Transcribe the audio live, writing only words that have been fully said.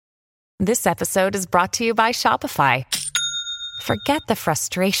This episode is brought to you by Shopify. Forget the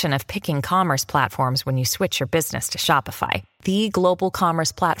frustration of picking commerce platforms when you switch your business to Shopify, the global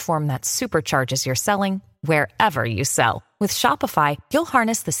commerce platform that supercharges your selling wherever you sell. With Shopify, you'll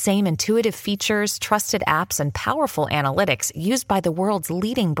harness the same intuitive features, trusted apps, and powerful analytics used by the world's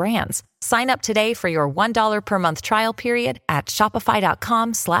leading brands. Sign up today for your $1 per month trial period at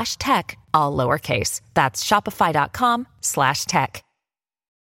shopify.com/tech, all lowercase. That's shopify.com/tech.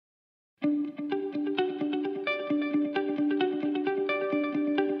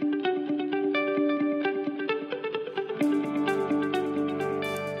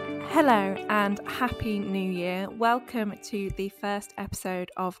 Hello and Happy New Year. Welcome to the first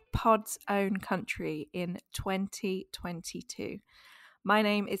episode of Pod's Own Country in 2022. My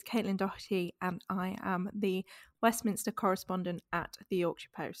name is Caitlin Doherty and I am the Westminster correspondent at the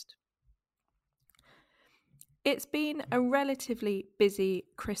Yorkshire Post. It's been a relatively busy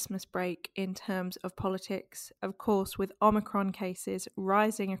Christmas break in terms of politics. Of course, with Omicron cases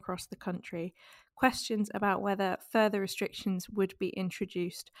rising across the country, questions about whether further restrictions would be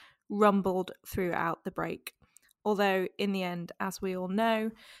introduced rumbled throughout the break. Although in the end, as we all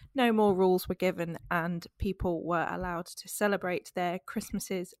know, no more rules were given and people were allowed to celebrate their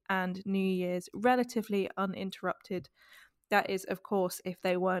Christmases and New Year's relatively uninterrupted. That is, of course, if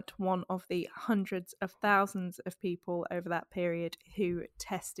they weren't one of the hundreds of thousands of people over that period who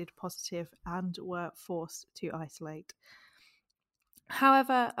tested positive and were forced to isolate.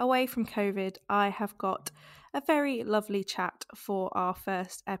 However, away from COVID, I have got a very lovely chat for our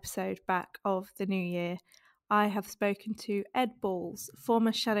first episode back of the new year. I have spoken to Ed Balls,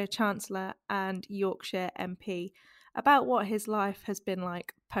 former Shadow Chancellor and Yorkshire MP, about what his life has been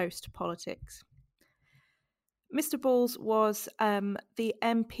like post-politics. Mr. Balls was the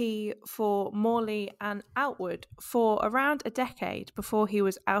MP for Morley and Outwood for around a decade before he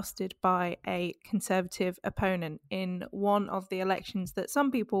was ousted by a Conservative opponent in one of the elections that some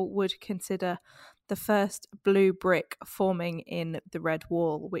people would consider the first blue brick forming in the Red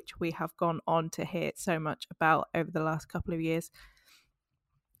Wall, which we have gone on to hear so much about over the last couple of years.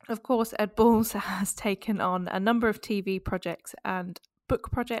 Of course, Ed Balls has taken on a number of TV projects and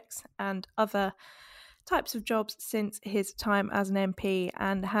book projects and other types of jobs since his time as an MP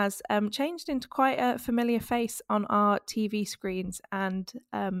and has changed into quite a familiar face on our TV screens and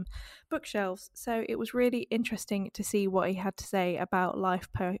bookshelves. So it was really interesting to see what he had to say about life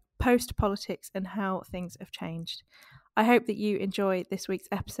post-politics and how things have changed. I hope that you enjoy this week's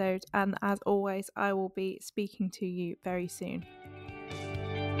episode, and as always, I will be speaking to you very soon.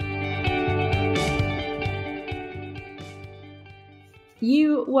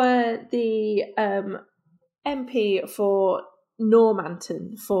 You were the MP for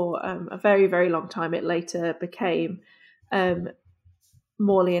Normanton for a very, very long time. It later became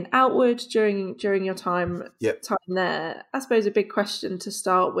Morley and Outwood during your time there. I suppose a big question to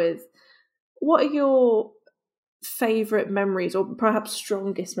start with: what are your favourite memories, or perhaps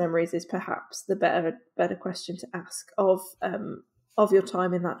strongest memories? Is perhaps the better question to ask of your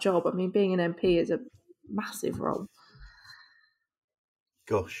time in that job. I mean, being an MP is a massive role.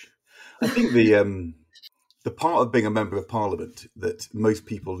 Gosh, I think the part of being a member of Parliament that most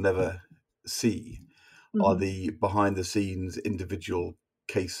people never see are the behind-the-scenes individual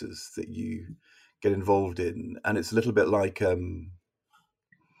cases that you get involved in, and it's a little bit like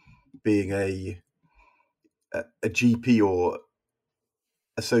being a GP or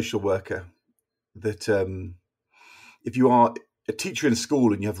a social worker. That if you are a teacher in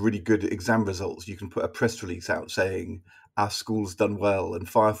school and you have really good exam results, you can put a press release out saying our school's done well, and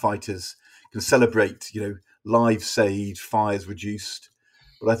firefighters can celebrate, lives saved, fires reduced.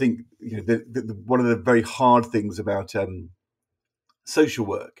 But I think one of the very hard things about social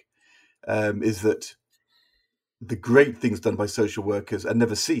work is that the great things done by social workers are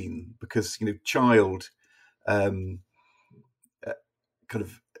never seen because child kind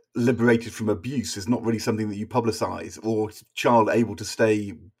of liberated from abuse is not really something that you publicize, or child able to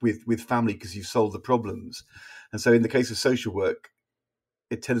stay with family because you've solved the problems. And so in the case of social work,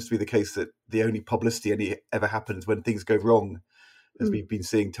 it tends to be the case that the only publicity ever happens when things go wrong, as we've been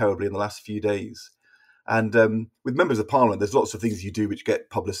seeing terribly in the last few days. And with members of Parliament, there's lots of things you do which get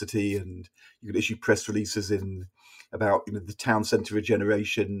publicity, and you can issue press releases about the town centre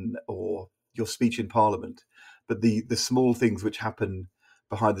regeneration or your speech in Parliament. But the small things which happen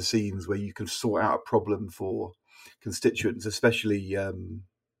behind the scenes, where you can sort out a problem for constituents, especially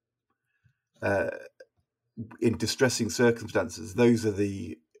in distressing circumstances, those are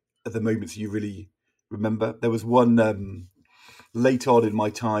the moments you really remember. There was one late on in my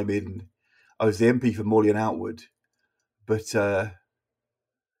time I was the MP for Morley and Outwood, but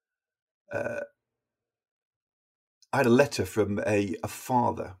I had a letter from a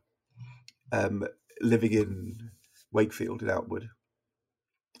father living in Wakefield in Outwood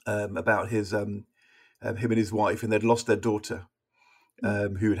about his him and his wife, and they'd lost their daughter,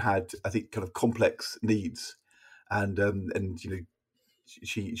 who had, I think, kind of complex needs, and you know,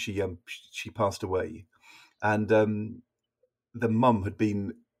 she passed away, and the mum had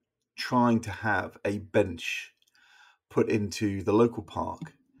been trying to have a bench put into the local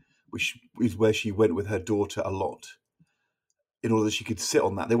park, which is where she went with her daughter a lot, in order that she could sit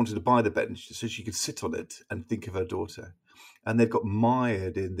on that. They wanted to buy the bench so she could sit on it and think of her daughter. And they'd got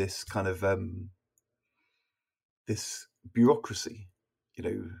mired in this kind of this bureaucracy,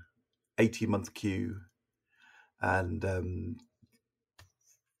 18-month queue, and in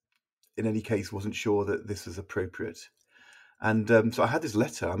any case wasn't sure that this was appropriate. And so I had this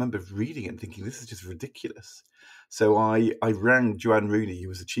letter. I remember reading it and thinking, this is just ridiculous. So I rang Joanne Rooney, who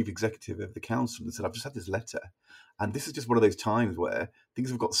was the chief executive of the council, and said, I've just had this letter. And this is just one of those times where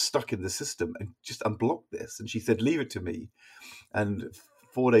things have got stuck in the system, and just unblock this. And she said, leave it to me. And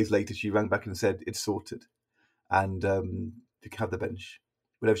 4 days later, she rang back and said, it's sorted. And you can have the bench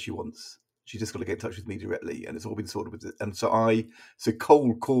whenever she wants. She's just got to get in touch with me directly, and it's all been sorted with it. And so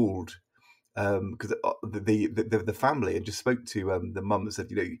cold called because the family, and just spoke to the mum and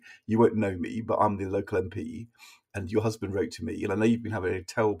said, you won't know me, but I'm the local MP, and your husband wrote to me, and I know you've been having a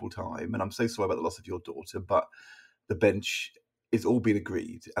terrible time, and I'm so sorry about the loss of your daughter, but the bench is all been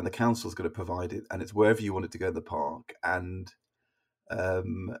agreed, and the council's going to provide it, and it's wherever you want it to go in the park. And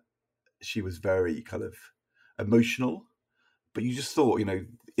she was very kind of emotional, but you just thought, in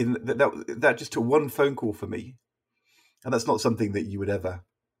that just took one phone call for me, and that's not something that you would ever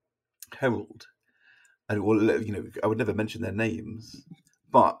herald. And I would never mention their names,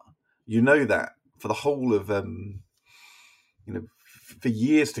 but that for the whole of for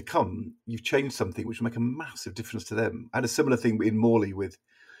years to come, you've changed something which will make a massive difference to them. I had a similar thing in Morley with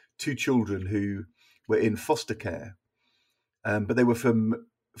two children who were in foster care, but they were from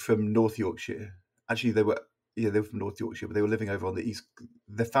North Yorkshire. Actually, they were from North Yorkshire, but they were living over on the east.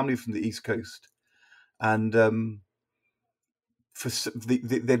 Their family from the East Coast, and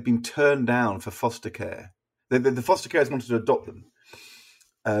they'd been turned down for foster care. The foster carers wanted to adopt them,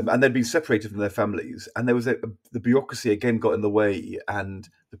 and they'd been separated from their families. And there was the bureaucracy again got in the way, and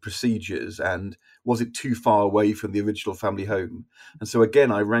the procedures, and was it too far away from the original family home? And so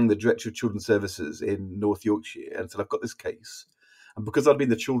again, I rang the Director of Children's Services in North Yorkshire and said, I've got this case. And because I'd been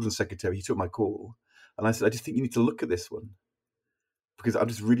the Children's Secretary, he took my call. And I said, I just think you need to look at this one, because I'm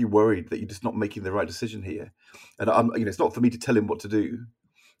just really worried that you're just not making the right decision here. And it's not for me to tell him what to do.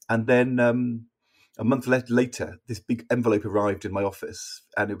 And then a month later, this big envelope arrived in my office,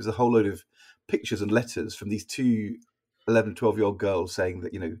 and it was a whole load of pictures and letters from these two 11, 12-year-old girls saying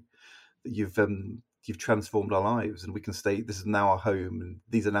that, that you've transformed our lives, and we can stay. This is now our home, and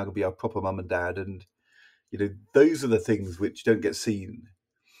these are now going to be our proper mum and dad. And, those are the things which don't get seen.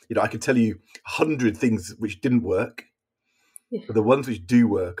 I can tell you 100 things which didn't work. Yeah. But the ones which do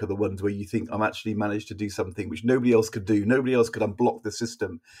work are the ones where you think, I'm actually managed to do something which nobody else could do. Nobody else could unblock the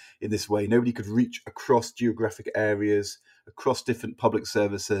system in this way. Nobody could reach across geographic areas, across different public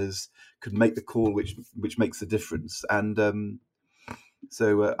services, could make the call which makes the difference. And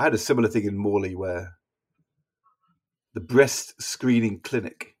so I had a similar thing in Morley, where the breast screening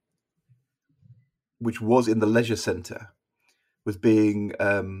clinic, which was in the leisure centre, was being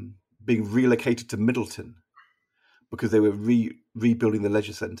relocated to Middleton, because they were rebuilding the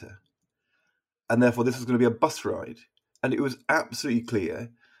leisure centre. And therefore this was going to be a bus ride. And it was absolutely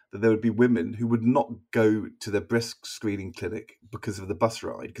clear that there would be women who would not go to the breast screening clinic because of the bus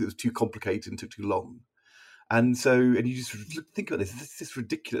ride, because it was too complicated and took too long. And you just think about this, this is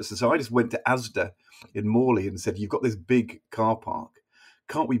ridiculous. And so I just went to Asda in Morley and said, you've got this big car park.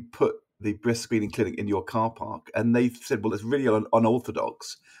 Can't we put the breast screening clinic in your car park? And they said, well, it's really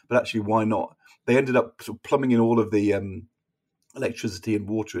unorthodox, but actually, why not? They ended up sort of plumbing in all of the electricity and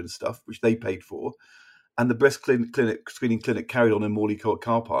water and stuff, which they paid for. And the breast screening clinic carried on in Morley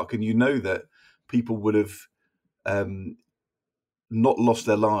car park. And that people would have not lost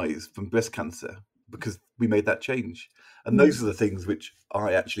their lives from breast cancer because we made that change. And those are the things which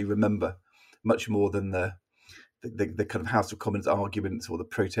I actually remember much more than the kind of House of Commons arguments or the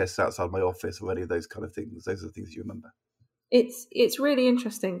protests outside my office or any of those kind of things. Those are the things you remember. It's really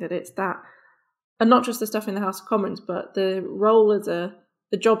interesting that it's that, and not just the stuff in the House of Commons, but the role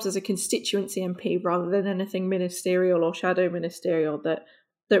the jobs as a constituency MP rather than anything ministerial or shadow ministerial that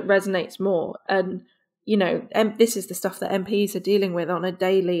resonates more. And, this is the stuff that MPs are dealing with on a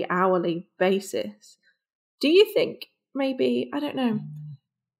daily, hourly basis. Do you think maybe, I don't know,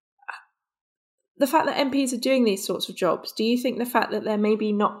 the fact that MPs are doing these sorts of jobs, do you think the fact that they're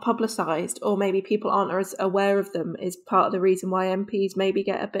maybe not publicised or maybe people aren't as aware of them is part of the reason why MPs maybe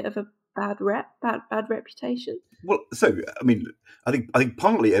get a bit of a bad reputation? Well, so I mean, I think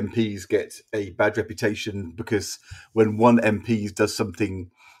partly MPs get a bad reputation because when one MP does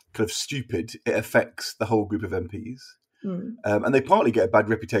something kind of stupid, it affects the whole group of MPs, and they partly get a bad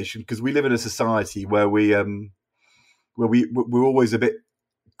reputation because we live in a society where we're always a bit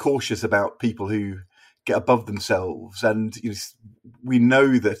cautious about people who get above themselves, and we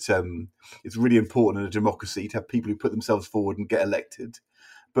know that it's really important in a democracy to have people who put themselves forward and get elected,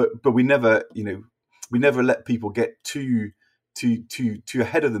 but we never let people get too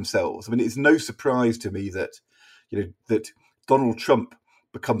ahead of themselves. I mean, it's no surprise to me that that Donald Trump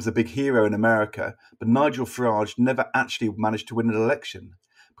becomes a big hero in America, but Nigel Farage never actually managed to win an election,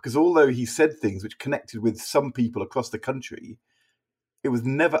 because although he said things which connected with some people across the country, it was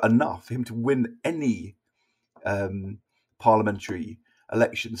never enough for him to win any parliamentary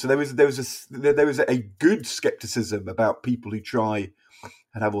election. So there was a good skepticism about people who try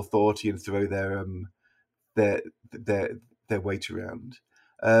and have authority and throw their weight around.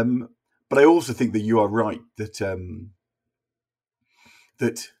 But I also think that you are right that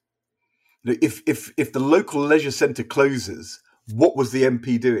if the local leisure centre closes, what was the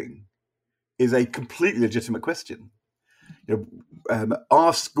MP doing is a completely legitimate question.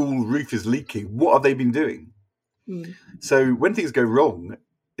 Our school roof is leaking. What have they been doing? So when things go wrong,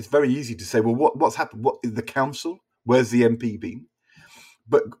 it's very easy to say, well, what's happened? What is the council? Where's the MP been?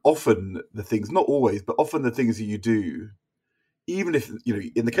 But often the things, not always, but often the things that you do, even if,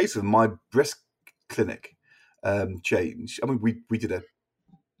 in the case of my breast clinic change, I mean, we did a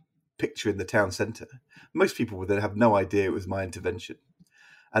picture in the town centre. Most people would then have no idea it was my intervention.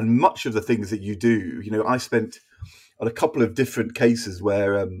 And much of the things that you do, I spent on a couple of different cases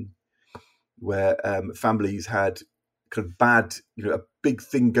where families had kind of bad, a big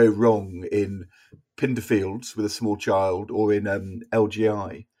thing go wrong in Pinderfields with a small child or in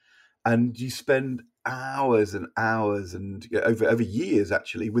LGI, and you spend hours and hours and over years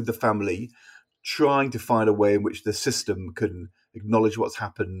actually with the family trying to find a way in which the system can acknowledge what's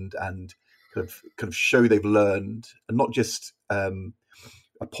happened and kind of show they've learned, and not just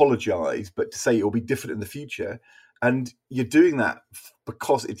apologize, but to say it will be different in the future. And you're doing that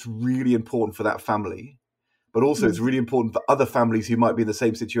because it's really important for that family, but also it's really important for other families who might be in the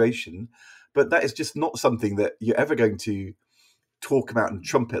same situation. But that is just not something that you're ever going to talk about and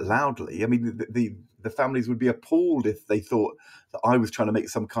trumpet loudly. I mean, the families would be appalled if they thought that I was trying to make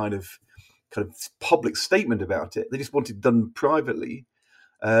some kind of public statement about it. They just want it done privately.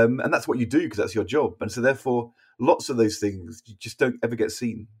 And that's what you do because that's your job. And so therefore, lots of those things you just don't ever get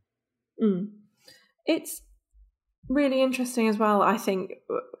seen. It's really interesting as well, I think,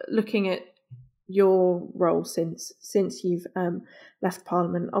 looking at your role since you've left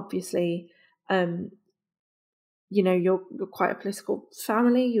Parliament. Obviously, you're quite a political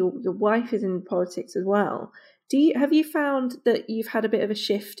family. Your wife is in politics as well. Have you found that you've had a bit of a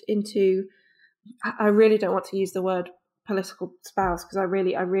shift into? I really don't want to use the word political spouse because I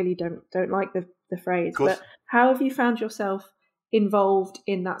really don't like the phrase. But how have you found yourself involved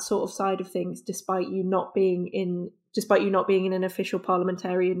in that sort of side of things, despite you not being in an official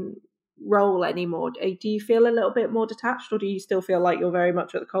parliamentarian role anymore? Do you feel a little bit more detached, or do you still feel like you're very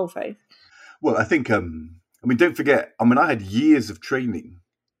much at the coalface? Well, I think, don't forget, I had years of training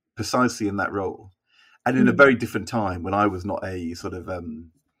precisely in that role, and in a very different time when I was not a sort of,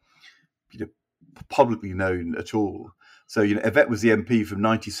 publicly known at all. So, Yvette was the MP from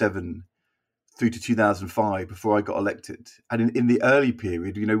 97 through to 2005 before I got elected. And in the early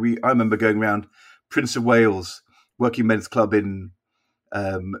period, I remember going around Prince of Wales Working Men's Club in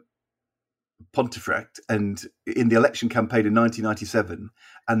Pontefract, and in the election campaign in 1997,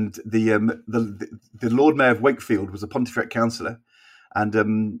 and the Lord Mayor of Wakefield was a Pontefract councillor,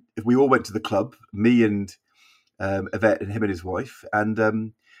 and we all went to the club, me and Yvette and him and his wife,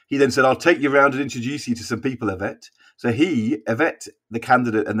 and he then said, "I'll take you around and introduce you to some people, Yvette." So Yvette, the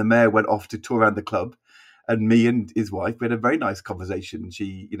candidate, and the mayor went off to tour around the club, and me and his wife, we had a very nice conversation.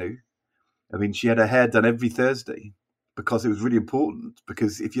 She, she had her hair done every Thursday because it was really important.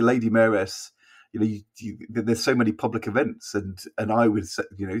 Because if you're Lady Mayoress, there's so many public events, and I was,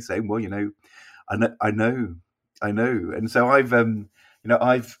 saying, well, I know, and so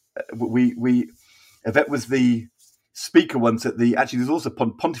Yvette was the speaker once at there's also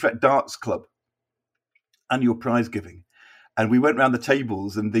Pontefract Darts Club annual prize giving, and we went round the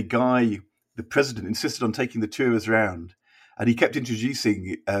tables, and the president insisted on taking the tours around, and he kept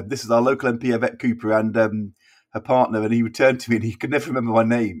introducing, this is our local MP Yvette Cooper and her partner, and he would turn to me and he could never remember my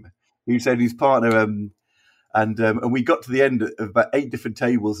name. He said his partner, and we got to the end of about 8 different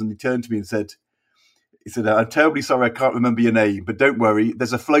tables, and he turned to me and said, "I'm terribly sorry, I can't remember your name, but don't worry,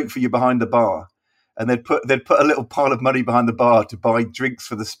 there's a float for you behind the bar." And they'd put a little pile of money behind the bar to buy drinks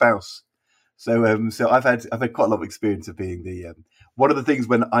for the spouse. So I've had quite a lot of experience of being the one of the things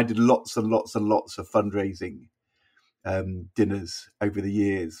when I did lots and lots and lots of fundraising dinners over the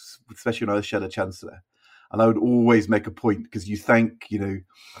years, especially when I was Shadow Chancellor. And I would always make a point, because you thank,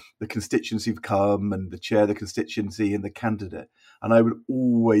 the constituency who've come and the chair of the constituency and the candidate. And I would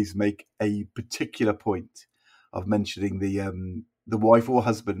always make a particular point of mentioning the wife or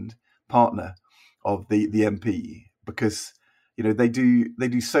husband, partner of the MP, because they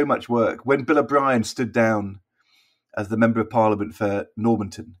do so much work. When Bill O'Brien stood down as the Member of Parliament for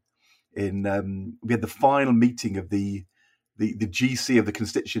Normanton, we had the final meeting of the GC of the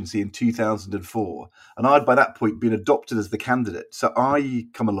constituency in 2004, and I'd by that point been adopted as the candidate. So I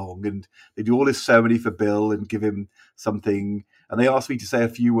come along and they do all this ceremony for Bill and give him something, and they asked me to say a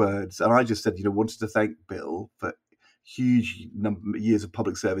few words, and I just said, wanted to thank Bill for huge years of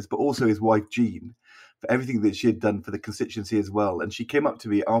public service, but also his wife Jean for everything that she had done for the constituency as well. And she came up to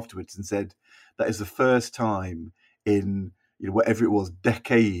me afterwards and said, "That is the first time in whatever it was,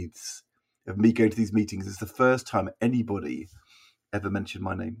 decades of me going to these meetings, it's the first time anybody ever mentioned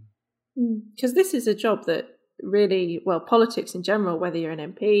my name." Because this is a job that really, politics in general, whether you're an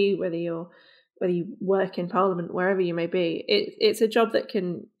MP, whether you work in Parliament, wherever you may be, it's a job that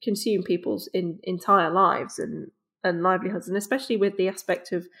can consume people's entire lives and livelihoods, and especially with the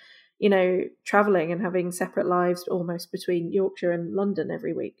aspect of travelling and having separate lives almost between Yorkshire and London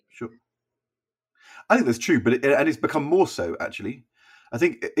every week. Sure, I think that's true, but it's become more so, actually. I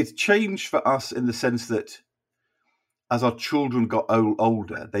think it's changed for us in the sense that as our children got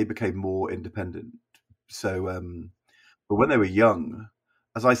older, they became more independent. So, but when they were young,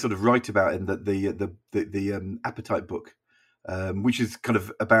 as I sort of write about in the appetite book, which is kind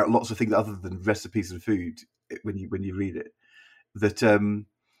of about lots of things other than recipes and food, when you read it, that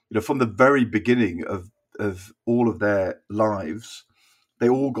from the very beginning of all of their lives, they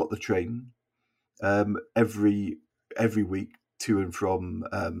all got the train every week to and from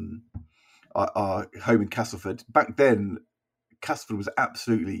our home in Castleford. Back then, Castleford was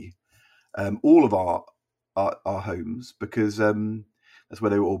absolutely all of our homes, because that's where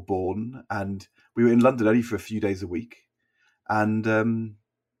they were all born, and we were in London only for a few days a week, and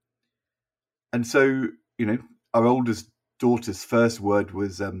so our oldest daughter's first word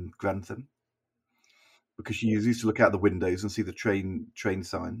was Grantham, because she used to look out the windows and see the train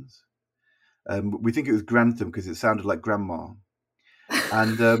signs. We think it was Grantham because it sounded like grandma.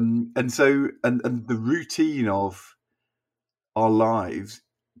 And so the routine of our lives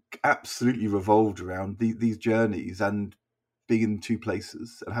absolutely revolved around these journeys and being in 2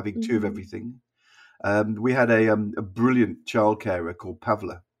 places and having 2 of everything. We had a brilliant childcarer called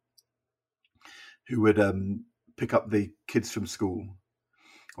Pavla, who would pick up the kids from school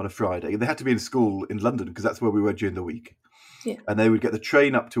on a Friday. They had to be in school in London because that's where we were during the week. Yeah. And they would get the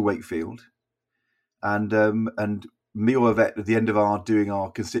train up to Wakefield, and me or Yvette, at the end of doing our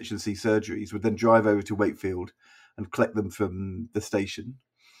constituency surgeries, would then drive over to Wakefield and collect them from the station.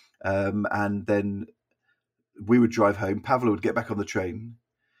 And then we would drive home. Pavla would get back on the train.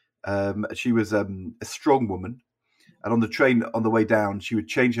 She was a strong woman. And on the train, on the way down, she would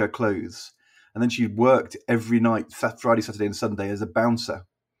change her clothes. And then she worked every night, Friday, Saturday and Sunday, as a bouncer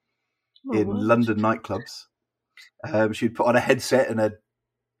in London nightclubs. She'd put on a headset and her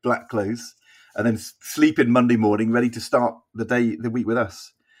black clothes, and then sleep in Monday morning, ready to start the week with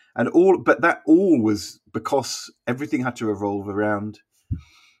us. But that all was because everything had to revolve around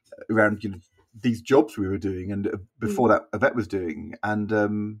these jobs we were doing, and before that, Yvette was doing. And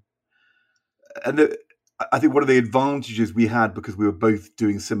I think one of the advantages we had, because we were both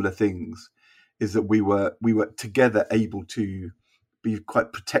doing similar things, is that we were together able to be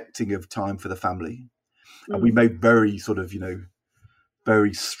quite protecting of time for the family. And we made very sort of,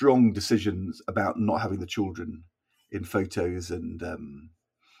 very strong decisions about not having the children in photos, and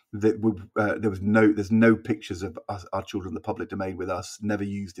there's no pictures of our children in the public domain with us, never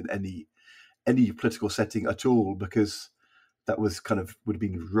used in any political setting at all, because that was would have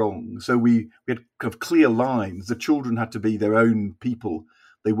been wrong. So we had kind of clear lines. The children had to be their own people.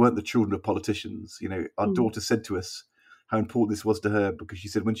 They weren't the children of politicians. Our daughter said to us how important this was to her, because she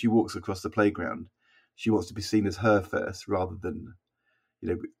said when she walks across the playground, she wants to be seen as her first, rather than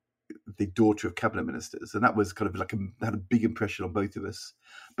the daughter of cabinet ministers. And that was kind of had a big impression on both of us.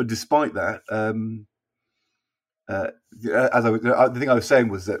 But despite that, the thing I was saying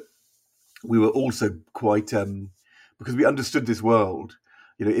was that we were also quite, because we understood this world,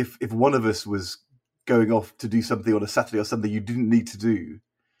 if one of us was going off to do something on a Saturday or something you didn't need to do,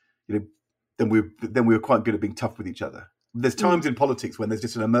 then we were quite good at being tough with each other. There's times in politics when there's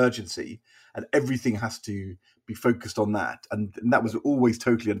just an emergency and everything has to be focused on that, and that was always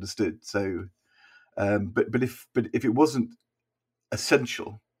totally understood. So, but if it wasn't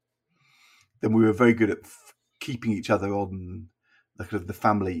essential, then we were very good at keeping each other on the kind of the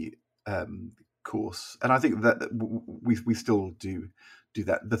family course, and I think that we still do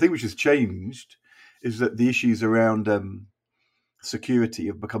that. The thing which has changed is that the issues around security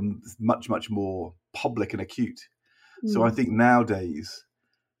have become much more public and acute. So I think nowadays,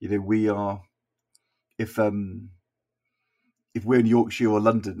 we are, if we're in Yorkshire or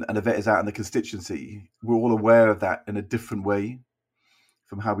London and a vet is out in the constituency, we're all aware of that in a different way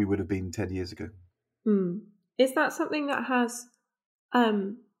from how we would have been 10 years ago. Is that something that has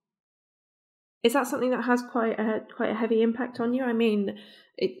quite a heavy impact on you? I mean,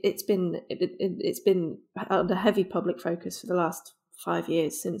 it's been under heavy public focus for the last 5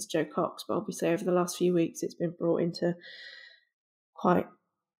 years since Jo Cox, but obviously over the last few weeks it's been brought into quite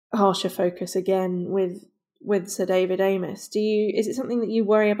harsher focus again with Sir David Amess. Is it something that you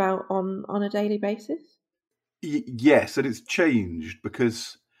worry about on a daily basis? Yes, and it's changed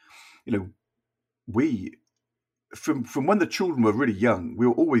because we from when the children were really young, we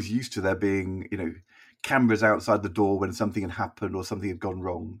were always used to there being cameras outside the door when something had happened or something had gone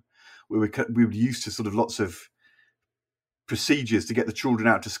wrong. We were used to sort of lots of procedures to get the children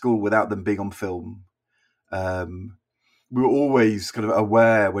out to school without them being on film. We were always kind of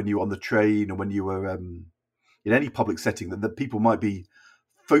aware when you were on the train or when you were in any public setting that people might be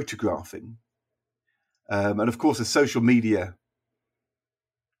photographing. And of course, as social media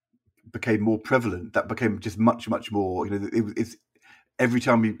became more prevalent, that became just much more. It's every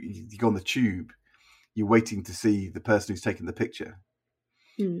time you go on the tube, you're waiting to see the person who's taking the picture.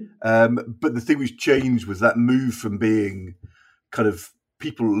 But the thing which changed was that move from being kind of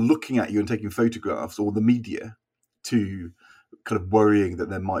people looking at you and taking photographs, or the media, to kind of worrying that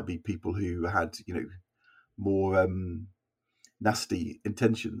there might be people who had, more nasty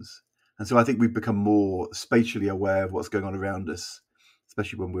intentions. And so I think we've become more spatially aware of what's going on around us,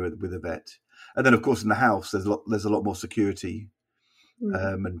 especially when we're with a vet. And then, of course, in the house, there's a lot more security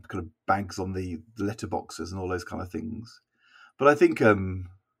and kind of bags on the letterboxes and all those kind of things. But I think the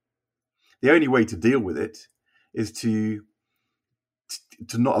only way to deal with it is to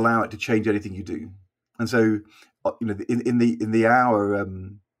not allow it to change anything you do. And so, in the hour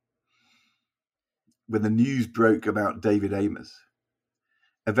when the news broke about David Amess,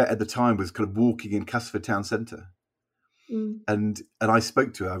 a vet at the time was kind of walking in Castleford Town Centre, and I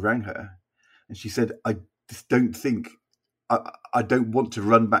spoke to her. I rang her, and she said, "I just don't think." I don't want to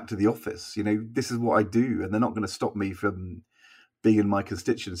run back to the office. This is what I do, and they're not going to stop me from being in my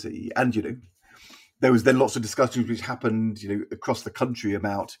constituency. And, there was then lots of discussions which happened, across the country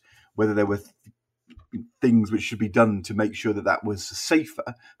about whether there were things which should be done to make sure that was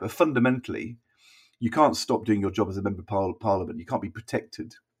safer. But fundamentally, you can't stop doing your job as a member of Parliament. You can't be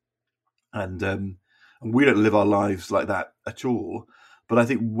protected. And we don't live our lives like that at all. But I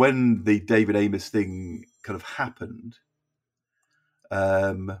think when the David Amess thing kind of happened,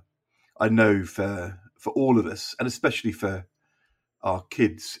 I know for all of us, and especially for our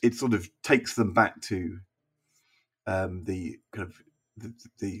kids, it sort of takes them back to the kind of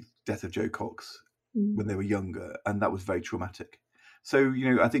the death of Jo Cox when they were younger, and that was very traumatic. So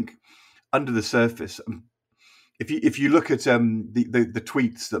I think under the surface, if you look at the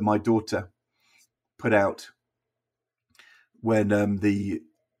tweets that my daughter put out when the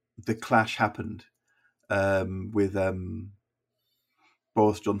clash happened with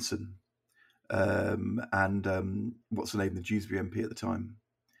Boris Johnson and what's the name, the Dewsbury MP at the time.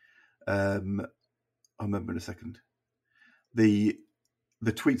 I'll remember in a second. The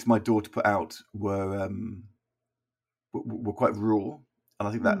tweets my daughter put out were quite raw, and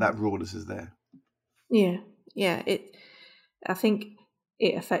I think that rawness is there. Yeah. I think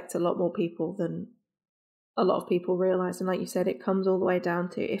it affects a lot more people than a lot of people realise, and like you said, it comes all the way down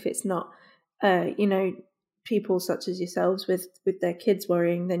to, if it's not, people such as yourselves with their kids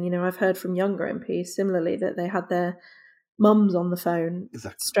worrying, then I've heard from younger MPs similarly that they had their mums on the phone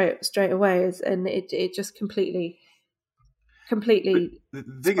straight away, and it just completely. But the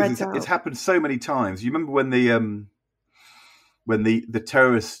thing is, it's happened so many times. You remember when the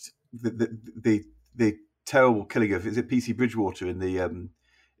terrorist, the terrible killing of, is it PC Bridgewater in the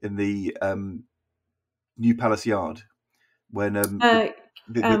New Palace Yard, when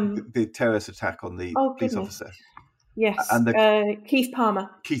the terrorist attack on the police officer. Yes, and Keith Palmer.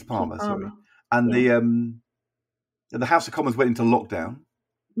 Sorry, and the House of Commons went into lockdown,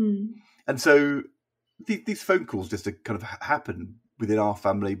 And so these phone calls just to kind of happen within our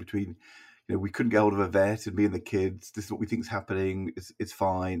family between, we couldn't get hold of a vet and me and the kids. This is what we think is happening. It's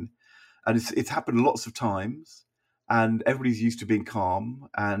fine. And it's happened lots of times, and everybody's used to being calm.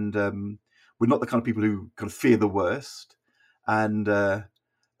 And we're not the kind of people who kind of fear the worst, and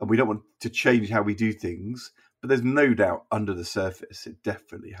we don't want to change how we do things. But there's no doubt under the surface, it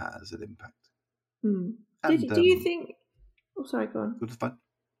definitely has an impact. Do you think? Oh, sorry, go on. It's fine.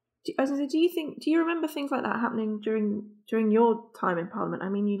 As I say, do you remember things like that happening during your time in Parliament? I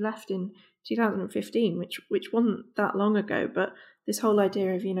mean, you left in 2015, which wasn't that long ago, but this whole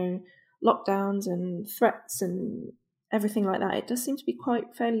idea of lockdowns and threats and everything like that, it does seem to be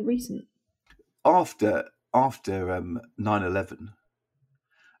quite fairly recent. After 9/11,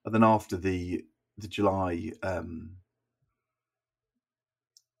 and then after the July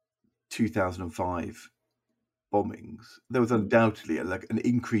 2005 bombings, there was undoubtedly an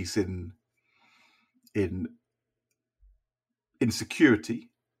increase in insecurity,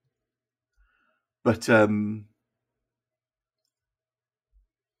 but so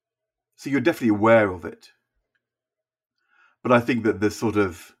you're definitely aware of it. But I think that the sort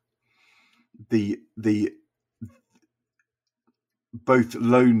of the both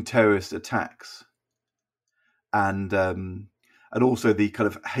lone terrorist attacks and also the kind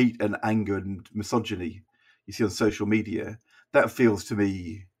of hate and anger and misogyny you see on social media, that feels to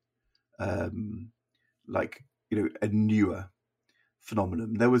me like a newer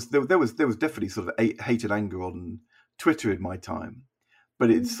phenomenon. There was definitely sort of hate and anger on Twitter in my time, but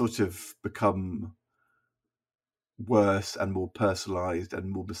it's sort of become worse and more personalized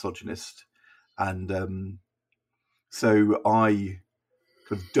and more misogynist, and so I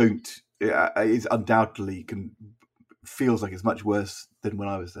kind of don't. It's undoubtedly feels like it's much worse than when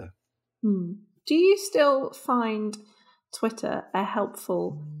I was there. Do you still find Twitter a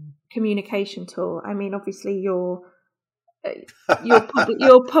helpful communication tool? I mean, obviously you're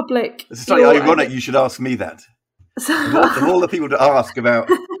public. It's slightly ironic you should ask me that. Of all the people to ask about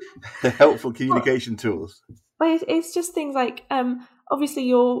helpful communication tools. But it's just things like, obviously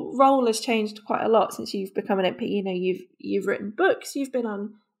your role has changed quite a lot since you've become an MP. You've written books, you've been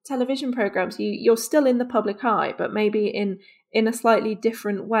on television programs, you're still in the public eye, but maybe in a slightly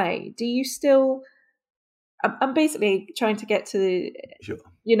different way. Do you still? I'm basically trying to get to, sure.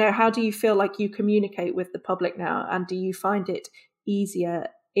 How do you feel like you communicate with the public now, and do you find it easier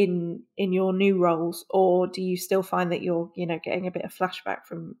in your new roles, or do you still find that you're getting a bit of flashback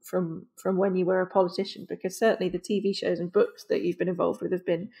from when you were a politician? Because certainly the TV shows and books that you've been involved with have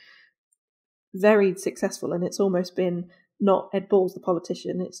been very successful, and it's almost been not Ed Balls the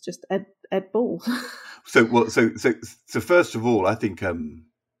politician, it's just Ed Balls. So first of all, I think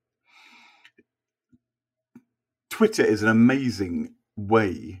Twitter is an amazing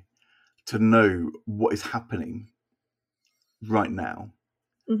way to know what is happening right now.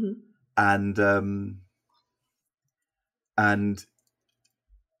 And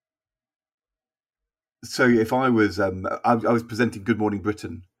so if I was I was presenting Good Morning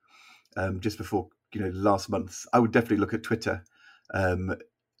Britain just before last month, I would definitely look at Twitter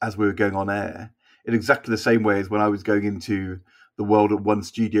as we were going on air, in exactly the same way as when I was going into the World at One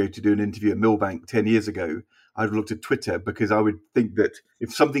studio to do an interview at Millbank 10 years ago. I'd looked at Twitter because I would think that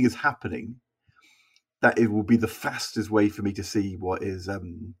if something is happening, that it will be the fastest way for me to see what is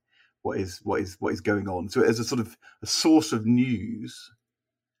going on. So as a sort of a source of news,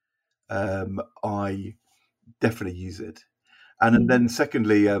 I definitely use it. And then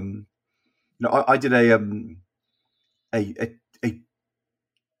secondly, I did a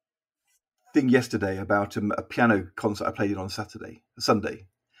thing yesterday about a piano concert I played on Sunday,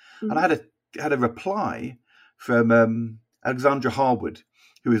 and I had a reply from Alexandra Harwood,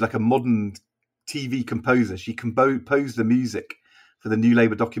 who is like a modern TV composer. She composed the music for the New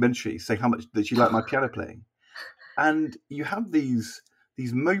Labour documentary, saying how much that she liked my piano playing. And you have these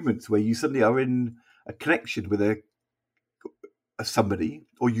moments where you suddenly are in a connection with a somebody,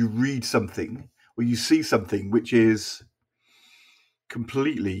 or you read something, or you see something which is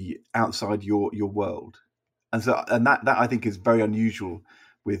completely outside your world, and that I think is very unusual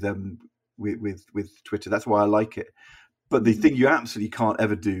with Twitter. That's why I like it. But the thing you absolutely can't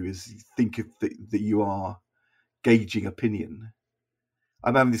ever do is think of that you are gauging opinion.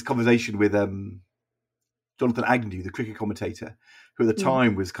 I'm having this conversation with Jonathan Agnew, the cricket commentator, who at the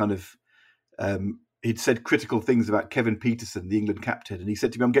time was kind of he'd said critical things about Kevin Peterson, the England captain, and he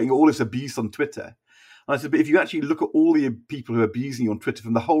said to me, "I'm getting all this abuse on Twitter." And I said, "But if you actually look at all the people who are abusing you on Twitter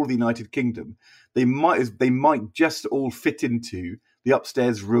from the whole of the United Kingdom, they might just all fit into the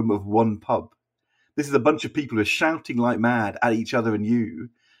upstairs room of one pub. This is a bunch of people who are shouting like mad at each other and you,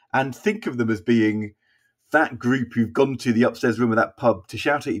 and think of them as being that group who've gone to the upstairs room of that pub to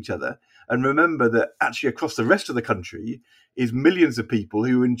shout at each other, and remember that actually across the rest of the country is millions of people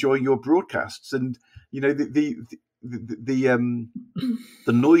who are enjoying your broadcasts. And the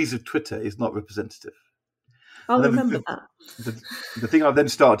noise of Twitter is not representative. I'll remember that. The thing I've then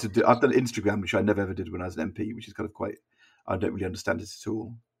started to do, I've done Instagram, which I never ever did when I was an MP, which is kind of quite, I don't really understand it at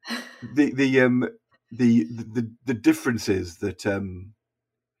all. The difference is that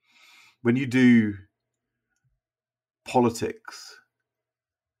when you do politics,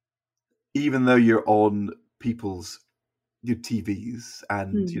 even though you're on people's TVs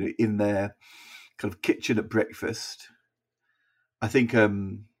and in their kind of kitchen at breakfast, I think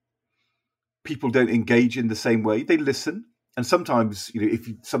people don't engage in the same way. They listen, and sometimes if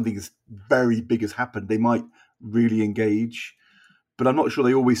something as very big has happened, they might really engage, but I'm not sure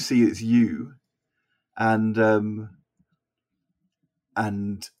they always see it's you. And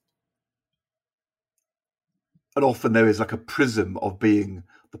often there is like a prism of being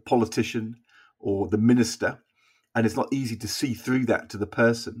the politician or the minister, and it's not easy to see through that to the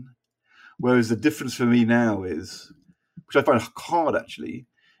person. Whereas the difference for me now is, which I find hard actually,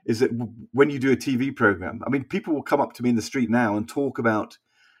 is that when you do a TV program, I mean, people will come up to me in the street now and talk about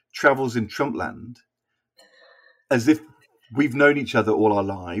travels in Trumpland as if we've known each other all our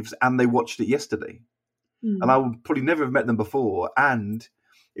lives and they watched it yesterday. And I would probably never have met them before. And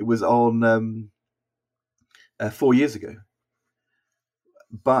it was on 4 years ago.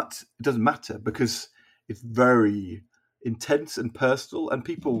 But it doesn't matter because it's very intense and personal, and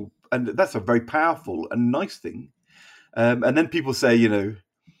people, and that's a very powerful and nice thing. And then people say,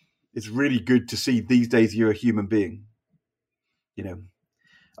 it's really good to see these days you're a human being.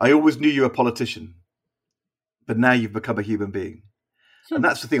 I always knew you were a politician, but now you've become a human being. And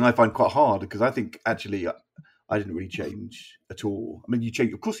that's the thing I find quite hard, because I think actually I didn't really change at all. I mean, you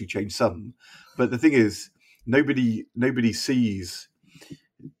change, of course you change some, but the thing is, nobody sees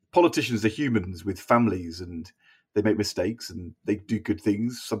politicians are humans with families, and they make mistakes and they do good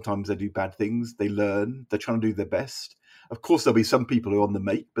things. Sometimes they do bad things. They learn. They're trying to do their best. Of course, there'll be some people who are on the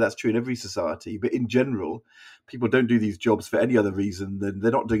make, but that's true in every society. But in general, people don't do these jobs for any other reason than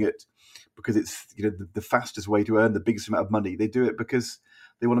they're not doing it because it's the fastest way to earn the biggest amount of money. They do it because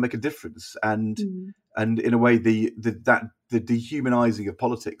they want to make a difference. And in a way, the dehumanizing of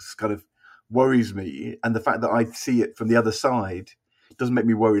politics kind of worries me. And the fact that I see it from the other side doesn't make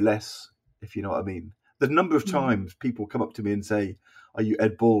me worry less, if you know what I mean. The number of times people come up to me and say, "Are you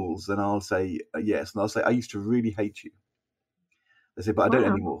Ed Balls?" And I'll say, "Yes." And I'll say, "I used to really hate you." They say, "But I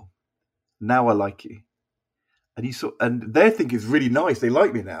don't anymore. Now I like you." And they think it's really nice. They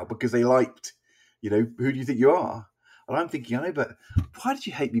like me now because they liked, who do you think you are? And I'm thinking, I know, but why did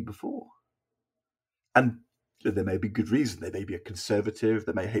you hate me before? And there may be good reason. They may be a conservative.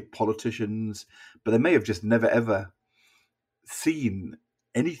 They may hate politicians, but they may have just never, ever seen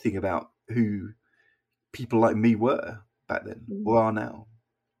anything about who people like me were back then or are now.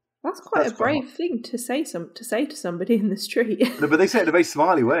 That's quite a brave thing to say to somebody in the street. No, but they say it in a very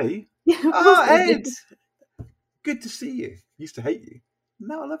smiley way. Yeah, Ed, good to see you. Used to hate you.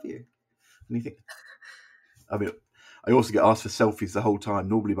 Now I love you. And you think, I mean, I also get asked for selfies the whole time,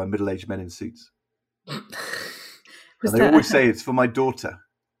 normally by middle-aged men in suits. And they always say it's for my daughter.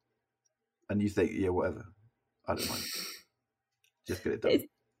 And you think, yeah, whatever. I don't mind. Just get it done.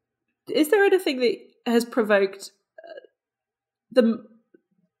 Is there anything that has provoked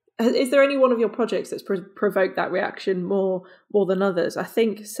is there any one of your projects that's provoked that reaction more than others? I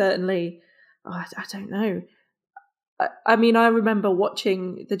think certainly, I don't know. I mean, I remember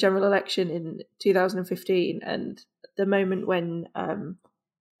watching the general election in 2015, and the moment when,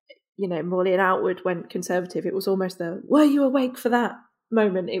 Morley and Outwood went Conservative, it was almost the "were you awake for that"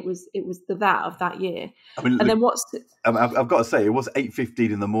 moment. It was the that of that year. I mean, and then I've got to say, it was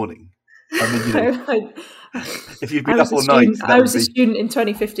 8:15 in the morning. I mean, if you'd been up all night, I was a student in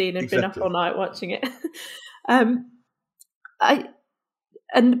 2015 and been up all night watching it.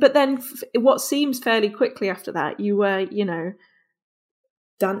 But then what seems fairly quickly after that, you were,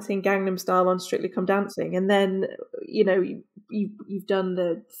 dancing Gangnam Style on Strictly Come Dancing, and then you've done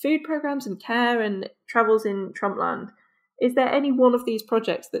the food programs and care and travels in Trumpland. Is there any one of these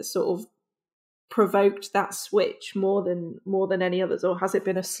projects that sort of provoked that switch more than any others, or has it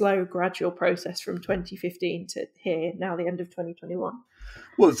been a slow, gradual process from 2015 to here now, the end of 2021?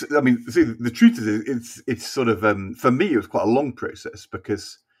 Well, I mean, see, the truth is, it's sort of for me, it was quite a long process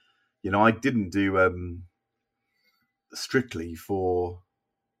because, I didn't do Strictly for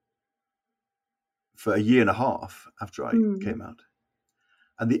a year and a half after I came out,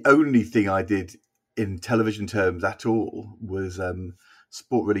 and the only thing I did in television terms at all was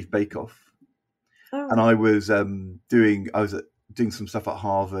Sport Relief Bake Off, and Oh, I was doing some stuff at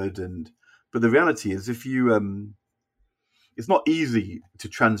Harvard, but the reality is, if you it's not easy to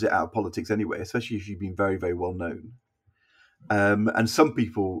transit out of politics anyway, especially if you've been very, very well known. And some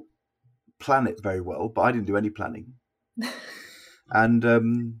people plan it very well, but I didn't do any planning.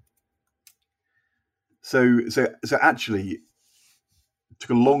 And so actually, it took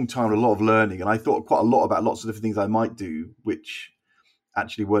a long time, a lot of learning, and I thought quite a lot about lots of different things I might do, which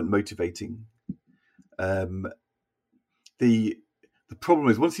actually weren't motivating. The problem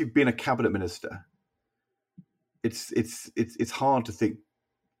is, once you've been a cabinet minister, it's hard to think,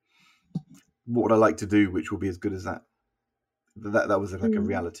 what would I like to do which will be as good as that. That was like a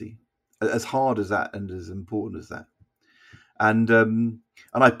reality, as hard as that and as important as that. And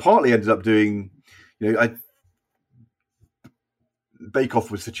I partly ended up doing, Bake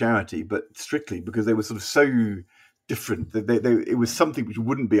Off was for charity, but strictly because they were sort of so different. It was something which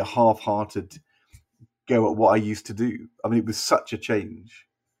wouldn't be a half-hearted go at what I used to do. I mean, it was such a change,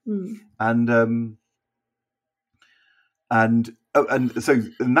 and so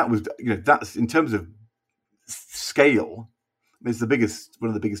that was, that's, in terms of scale, it's one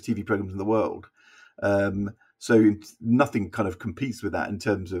of the biggest TV programs in the world. So nothing kind of competes with that in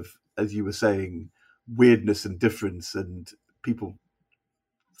terms of, as you were saying, weirdness and difference and people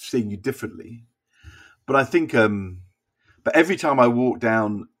seeing you differently. But I think, but every time I walked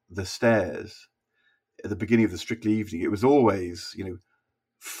down the stairs at the beginning of the Strictly evening, it was always,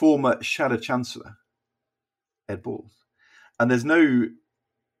 former Shadow Chancellor Ed Balls, and there's no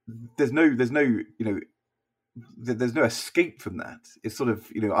escape from that. It's sort of,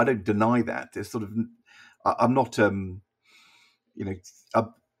 I don't deny that. It's sort of, I'm not,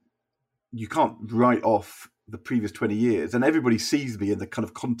 you can't write off the previous 20 years, and everybody sees me in the kind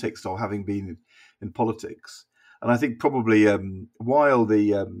of context of having been in politics. And I think probably while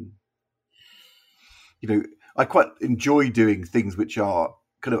I quite enjoy doing things which are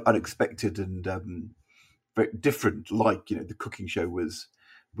kind of unexpected and very different, like, the cooking show was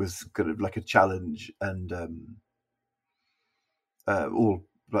kind of like a challenge, and or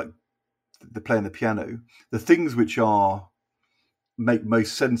like the playing the piano. The things which make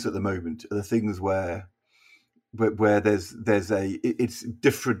most sense at the moment are the things where there's it's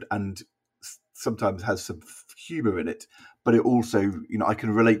different and sometimes has some humor in it, but it also, I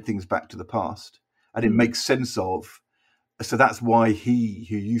can relate things back to the past, and it makes sense of. So that's why he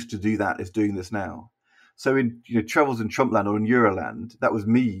who used to do that is doing this now. So in Travels in Trumpland or in Euroland, that was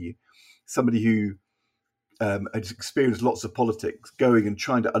me, somebody who had experienced lots of politics, going and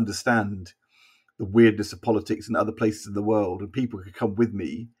trying to understand the weirdness of politics in other places in the world, and people could come with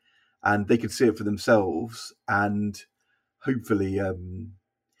me and they could see it for themselves, and hopefully and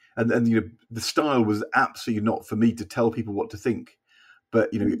the style was absolutely not for me to tell people what to think,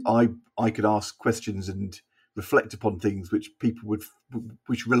 but I could ask questions and reflect upon things which people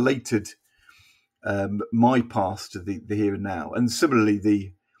which related my past to the here and now. And similarly,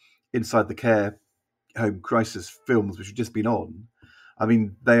 the Inside the Care Home Crisis films, which have just been on,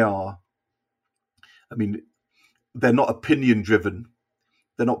 they're not opinion driven,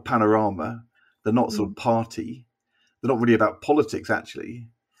 they're not panorama, they're not sort of party, they're not really about politics actually,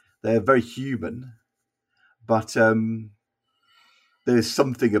 they're very human, but there's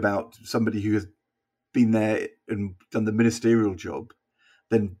something about somebody who has been there and done the ministerial job,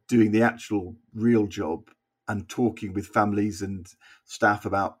 then doing the actual real job and talking with families and staff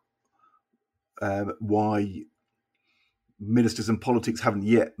about why ministers and politics haven't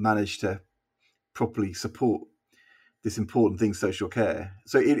yet managed to properly support this important thing, social care.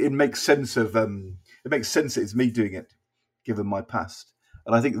 So it makes sense of it makes sense that it's me doing it, given my past,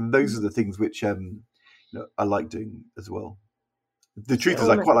 and I think those are the things which I like doing as well. The truth is,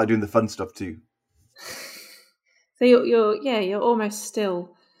 I quite like doing the fun stuff too. So you're almost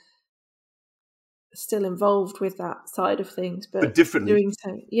still involved with that side of things, but differently. Doing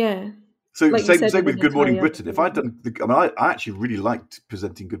so, yeah. So like same with Good Morning Britain. If I'd done, I actually really liked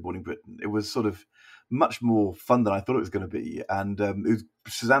presenting Good Morning Britain. It was sort of much more fun than I thought it was going to be, and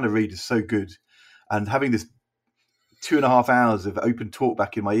Susanna Reid is so good, and having this 2.5 hours of open talk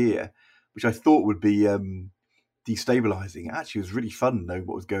back in my ear, which I thought would be destabilizing, actually was really fun knowing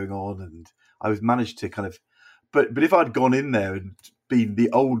what was going on, and I was managed to kind of. But if I'd gone in there and been the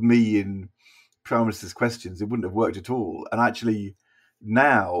old me in Prime Minister's Questions, it wouldn't have worked at all. And actually,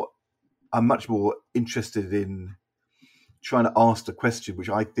 now I'm much more interested in trying to ask the question which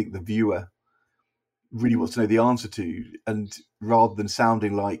I think the viewer really wants to know the answer to, and rather than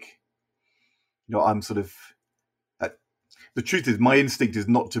sounding like, I'm sort of. The truth is, my instinct is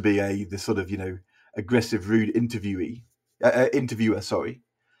not to be this sort of aggressive, rude interviewee. interviewer. Sorry,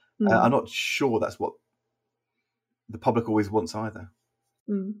 I'm not sure that's what the public always wants either.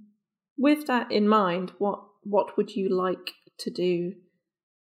 With that in mind, what would you like to do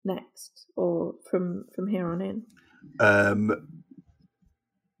next, or from here on in?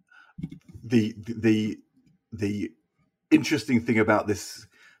 The interesting thing about this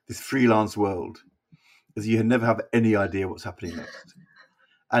freelance world is you never have any idea what's happening next.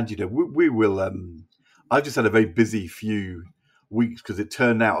 And we will. I've just had a very busy few weeks because it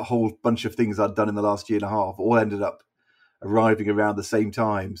turned out a whole bunch of things I'd done in the last year and a half all ended up arriving around the same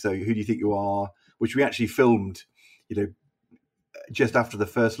time. So Who Do You Think You Are, which we actually filmed, just after the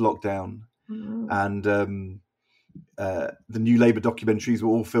first lockdown, and the New Labour documentaries were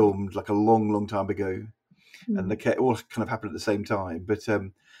all filmed like a long time ago, and they all kind of happened at the same time. But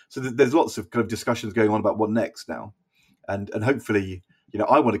so there's lots of kind of discussions going on about what next now, and hopefully,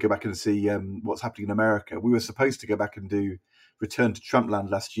 I want to go back and see what's happening in America. We were supposed to go back and do Return to Trumpland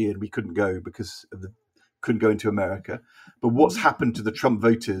last year, and we couldn't go because couldn't go into America. But what's happened to the Trump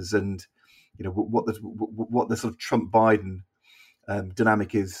voters, and what the sort of Trump Biden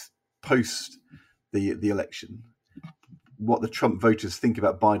dynamic is post the election, what the Trump voters think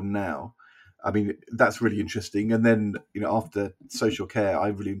about Biden now. I mean, that's really interesting. And then, after Social Care, I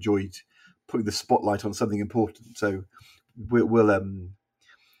really enjoyed putting the spotlight on something important. So we'll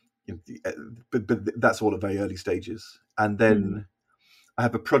but that's all at very early stages. And then I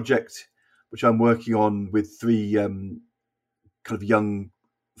have a project which I'm working on with 3 kind of young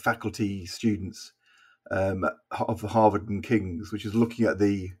faculty students of Harvard and King's, which is looking at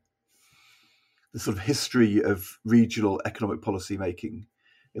the sort of history of regional economic policy making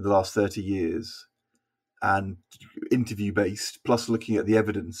in the last 30 years, and interview-based, plus looking at the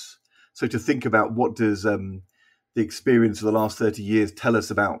evidence. So to think about what does the experience of the last 30 years tell us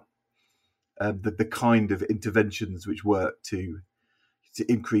about the kind of interventions which work to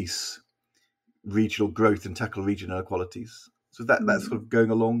increase regional growth and tackle regional inequalities. So that's sort of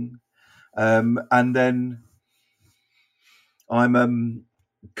going along. And then I'm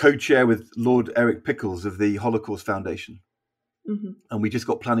co-chair with Lord Eric Pickles of the Holocaust Foundation. And we just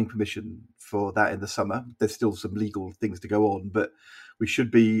got planning permission for that in the summer. There's still some legal things to go on, but we should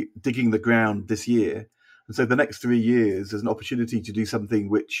be digging the ground this year. And so the next 3 years, there's an opportunity to do something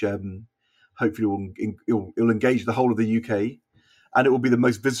which hopefully will engage the whole of the UK. And it will be the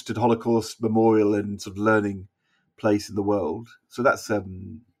most visited Holocaust memorial and sort of learning place in the world. So that's so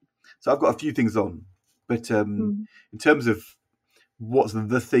I've got a few things on, but in terms of what's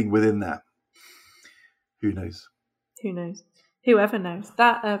the thing within that, who knows? Who knows? Whoever knows.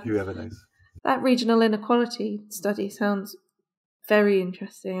 Whoever knows. That regional inequality study sounds very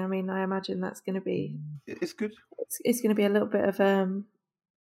interesting. I mean, I imagine that's going to be. It's good. It's going to be a little bit of a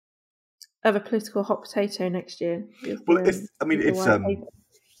political hot potato next year. Well,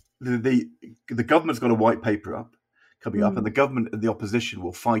 the government's got a white paper coming up, and the government and the opposition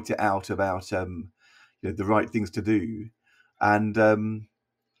will fight it out about the right things to do, and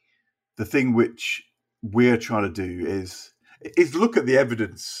the thing which we're trying to do is look at the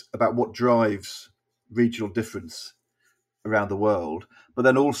evidence about what drives regional difference around the world, but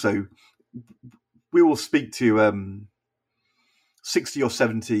then also we will speak to 60 or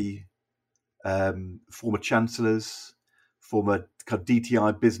 70 former chancellors, former kind of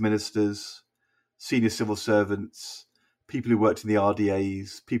DTI biz ministers, senior civil servants, people who worked in the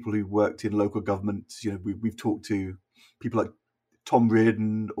RDAs, people who worked in local government. We've talked to people like Tom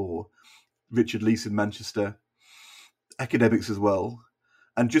Reardon or Richard Leese in Manchester, academics as well,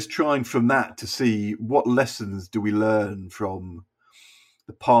 and just trying from that to see what lessons do we learn from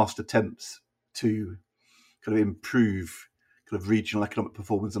the past attempts to kind of improve kind of regional economic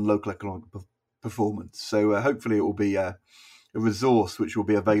performance and local economic performance. So hopefully it will be a resource which will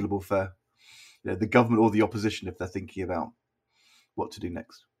be available for the government or the opposition if they're thinking about what to do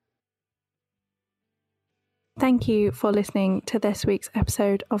next. Thank you for listening to this week's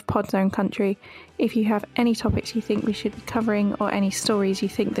episode of Podzone Country. If you have any topics you think we should be covering or any stories you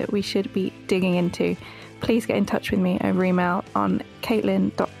think that we should be digging into, please get in touch with me over email on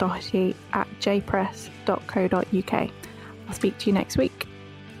caitlin.doherty@jpress.co.uk. I'll speak to you next week.